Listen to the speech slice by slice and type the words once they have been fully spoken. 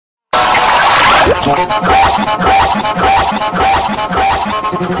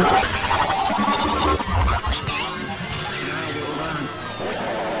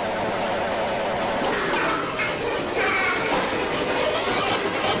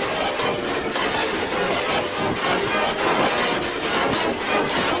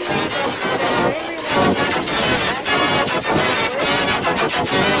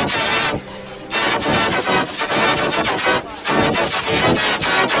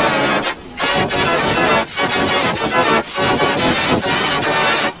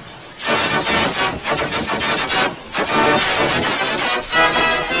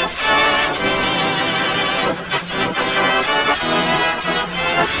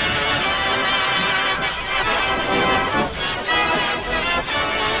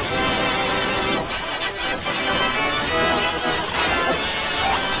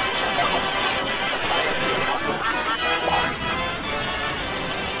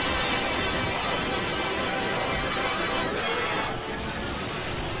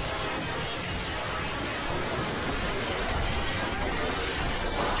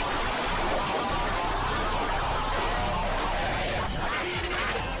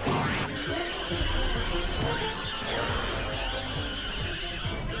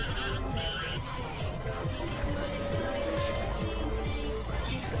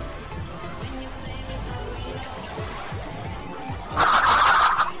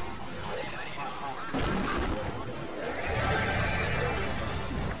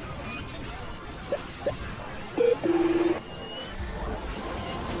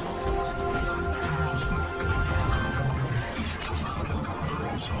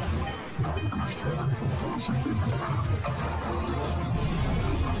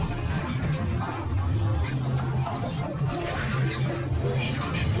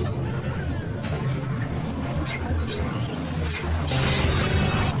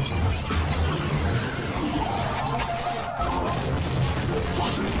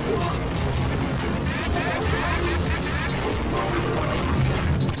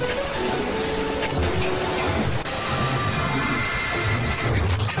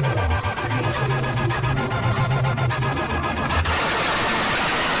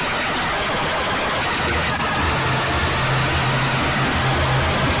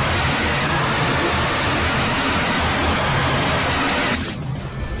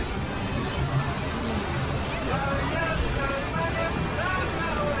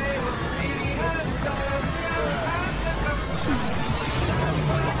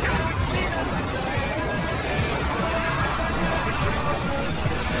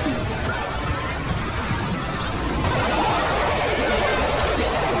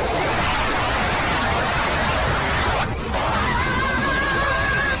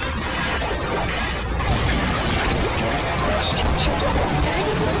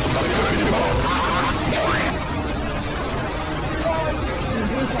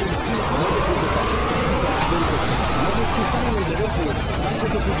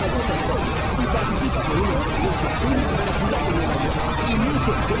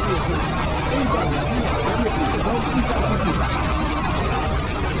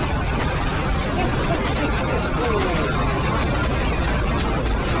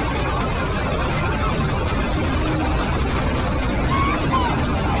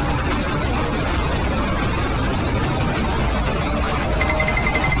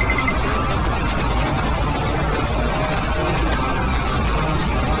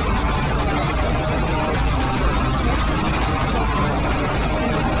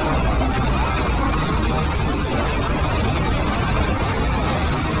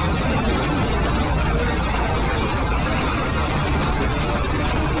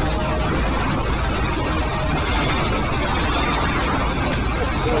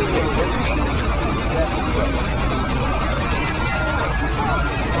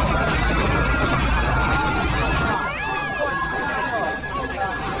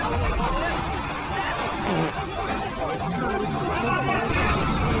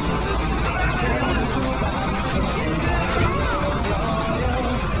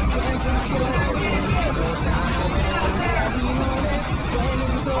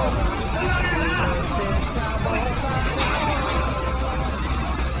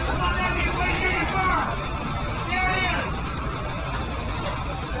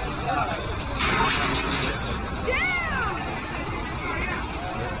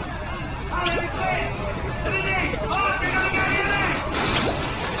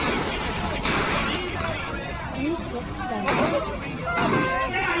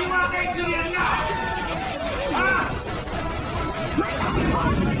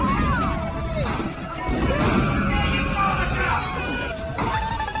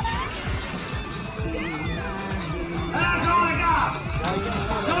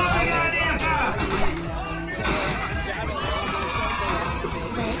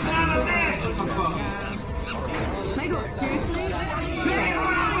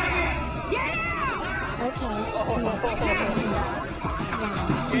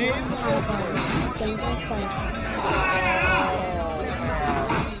Dangerous place.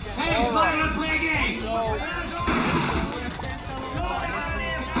 Hey, buddy, let's play a game.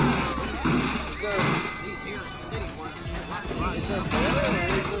 Is there more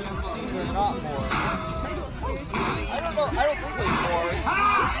or is there not more? I don't know. I don't think there's more.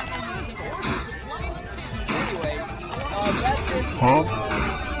 Anyway, that's it.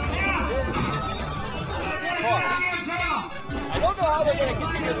 I don't know how they're going to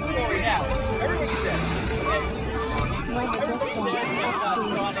continue the story now. Everything's dead. What just Sonic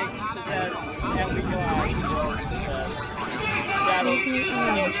to death, and we got Shadow.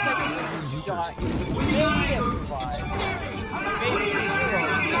 Shot. We didn't survive. Maybe we should.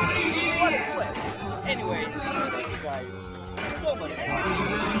 What a flip. Anyways, thank you guys so much.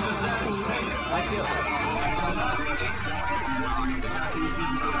 I feel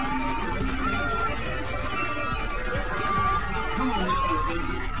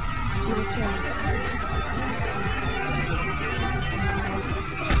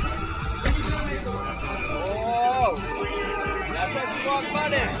oh, that's what you want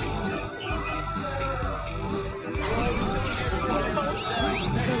money.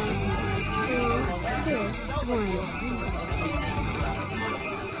 3, 2, 1.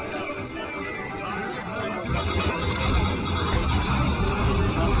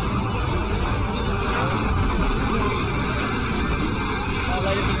 Not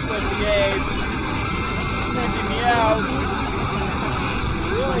letting me quit the game. Taking me out.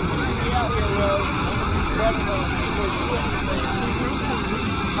 Really taking me out here, Rose.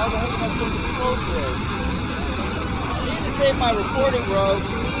 How the heck am I supposed to close this? I need to save my recording, Rose.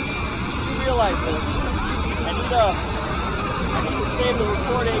 You realize this. I need to save the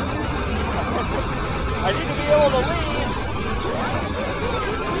recording. I need to be able to leave.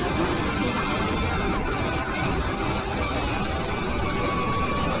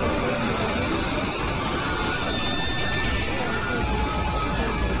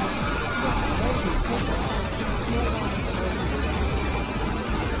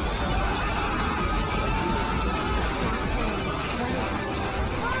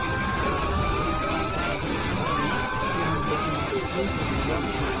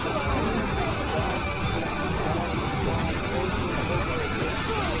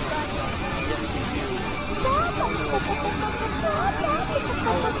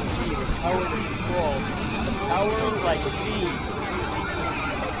 Power like sea.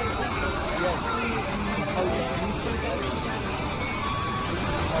 Yes.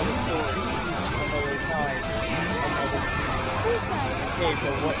 Another story. Another time. Okay, so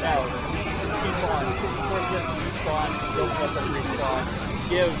what now? Respawn. Force them to respawn. Don't let them respawn.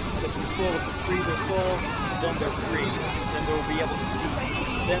 Give the soul to free their soul. Then they're free. Then they'll be able to see.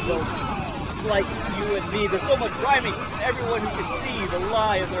 Then they'll, like you and me, there's so much rhyming. Everyone who can see the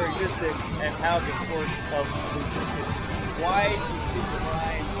lie of their existence and have the source of existence. Why do you think the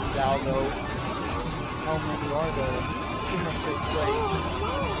rhyme? Thou know. How many are there? Too much to explain.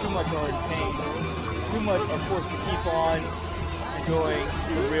 Too much are in pain. Too much are forced to keep on enjoying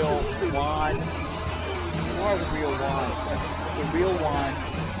the real wand. You are the real wand. The real wand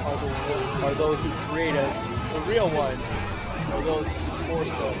are those who create us. The real ones are those who force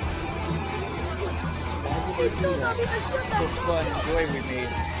us. For fun and joy we made,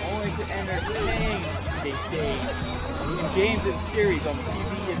 only to entertain, they say. In games and series on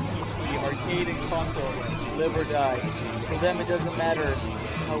TV and PC, arcade and console, live or die. For them it doesn't matter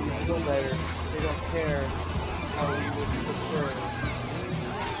how we feel better. They don't care how we would prefer.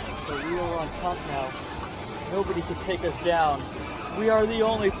 So we are on top now. Nobody can take us down. We are the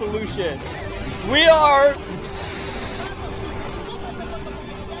only solution. We are...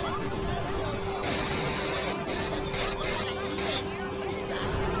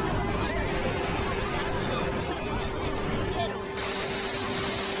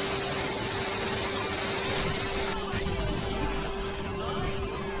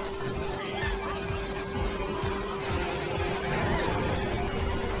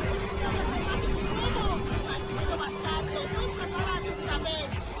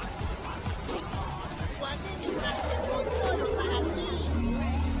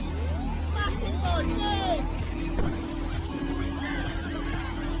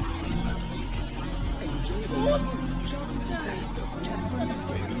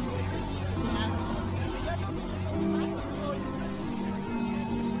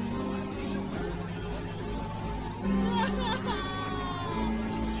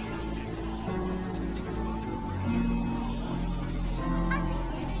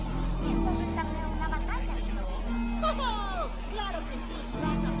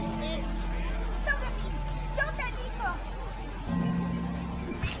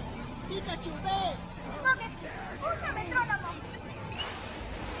 ayudé! Nugget, usa metrónomo.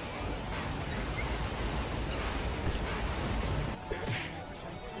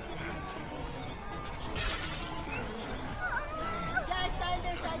 ¡Ya está el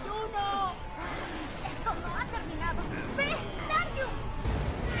desayuno! Esto no ha terminado. ¡Ve, Darius!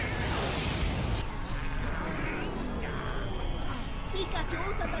 ¡Pikachu,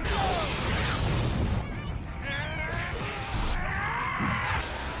 usa tanqueo!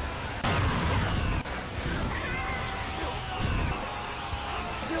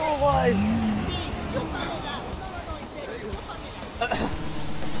 Still alive!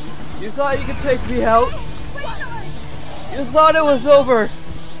 You thought you could take me out? You thought it was over!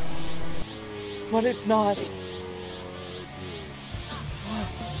 But it's not.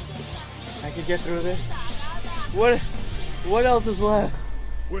 I can get through this. What else is left?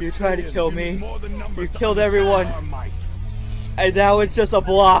 You tried to kill me. You killed everyone. And now it's just a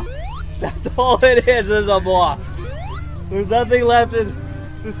block. That's all it is a block. There's nothing left in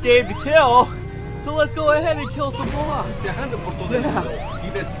this game to kill. So let's go ahead and kill some blocks. Yeah.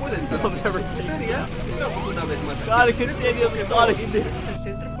 Gotta continue the Sonic series.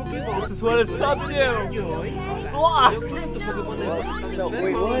 This is what it's come to. Blocks. No,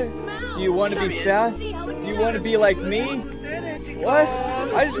 wait, what? Do you want to be fast? Do you want to be like me? What?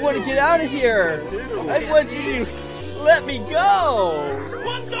 I just want to get out of here. I just want you to let me go.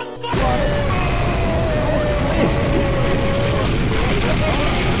 What the fuck?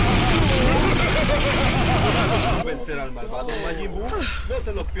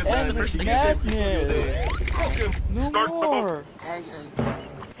 Endless madness. No more.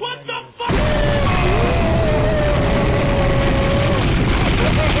 What the fuck?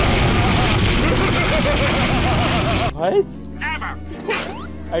 What?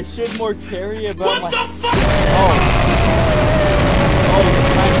 I should more carry about my. Oh, the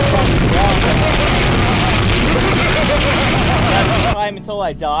time time until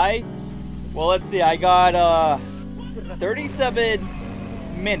I die. Well, let's see. I got 37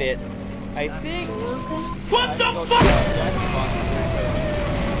 minutes. I think. What the fuck?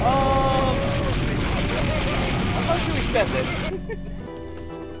 How should we spend this?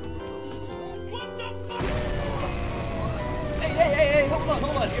 Hey, hold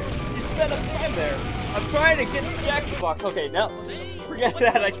on. You spent up time there. I'm trying to get the jacket box. Okay, now, forget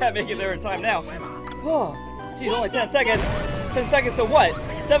that. I can't make it there in time now. Oh, geez, only 10 seconds. 10 seconds to what?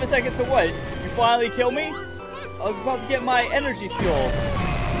 7 seconds to what? You finally kill me? I was about to get my energy fuel.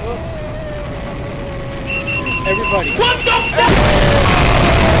 Everybody. What the fuck?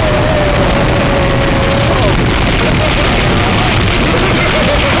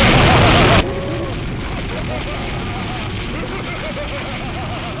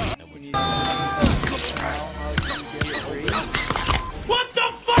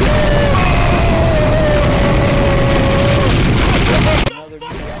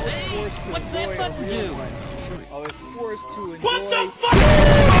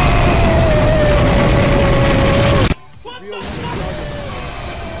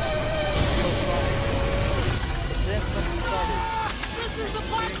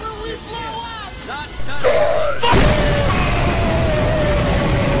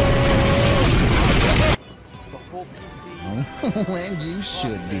 And you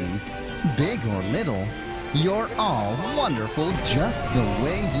should be. Big or little, you're all wonderful just the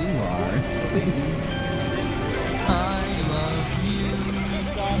way you are. I love you,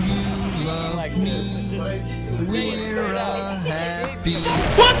 you love me. We're a happy...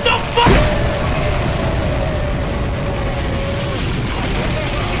 What the fuck?!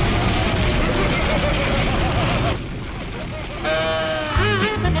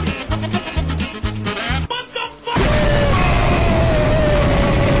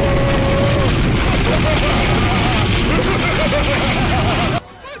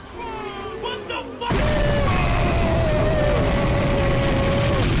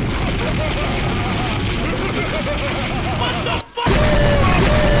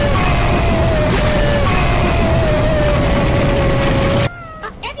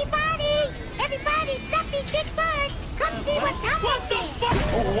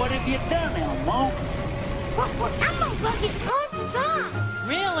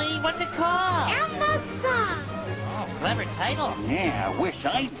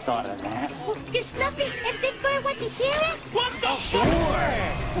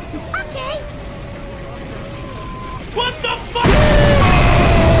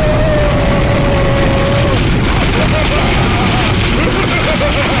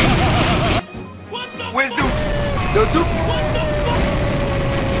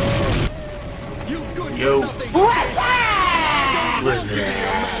 Yo. What's that?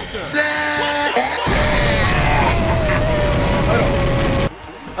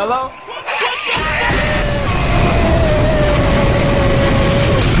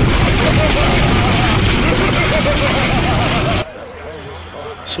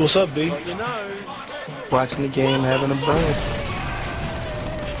 So what's up, B? Got your nose. Watching the game, having a bud.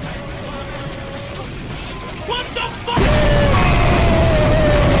 What the fuck?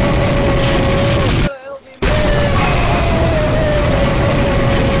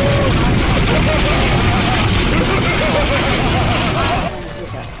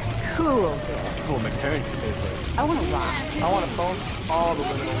 Cool bit. Oh, my parents to pay for it. I want to rock. I want to phone all the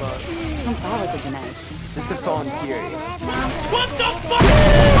women I love. Some flowers would be nice. Just a phone, period. What the fuck?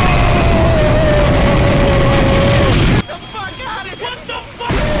 Get the fuck out of here! What the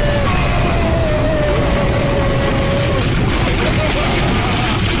fuck?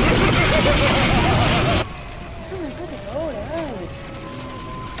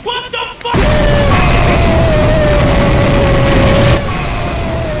 What the fuck? What the fuck?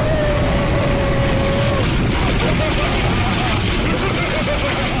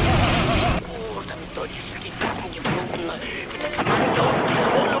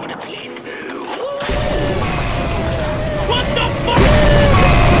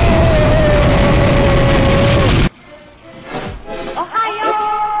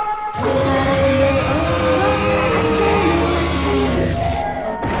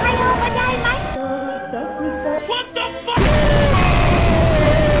 What the fuck?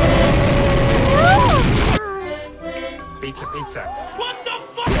 Pizza, pizza. What the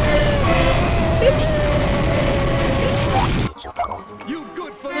fuck? You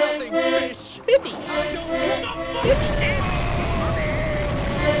good for nothing fish! Spiffy! I don't want a Spiffy!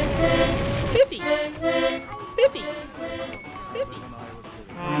 Spiffy! Spiffy! Spiffy!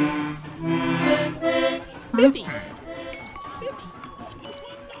 Spiffy! Spiffy!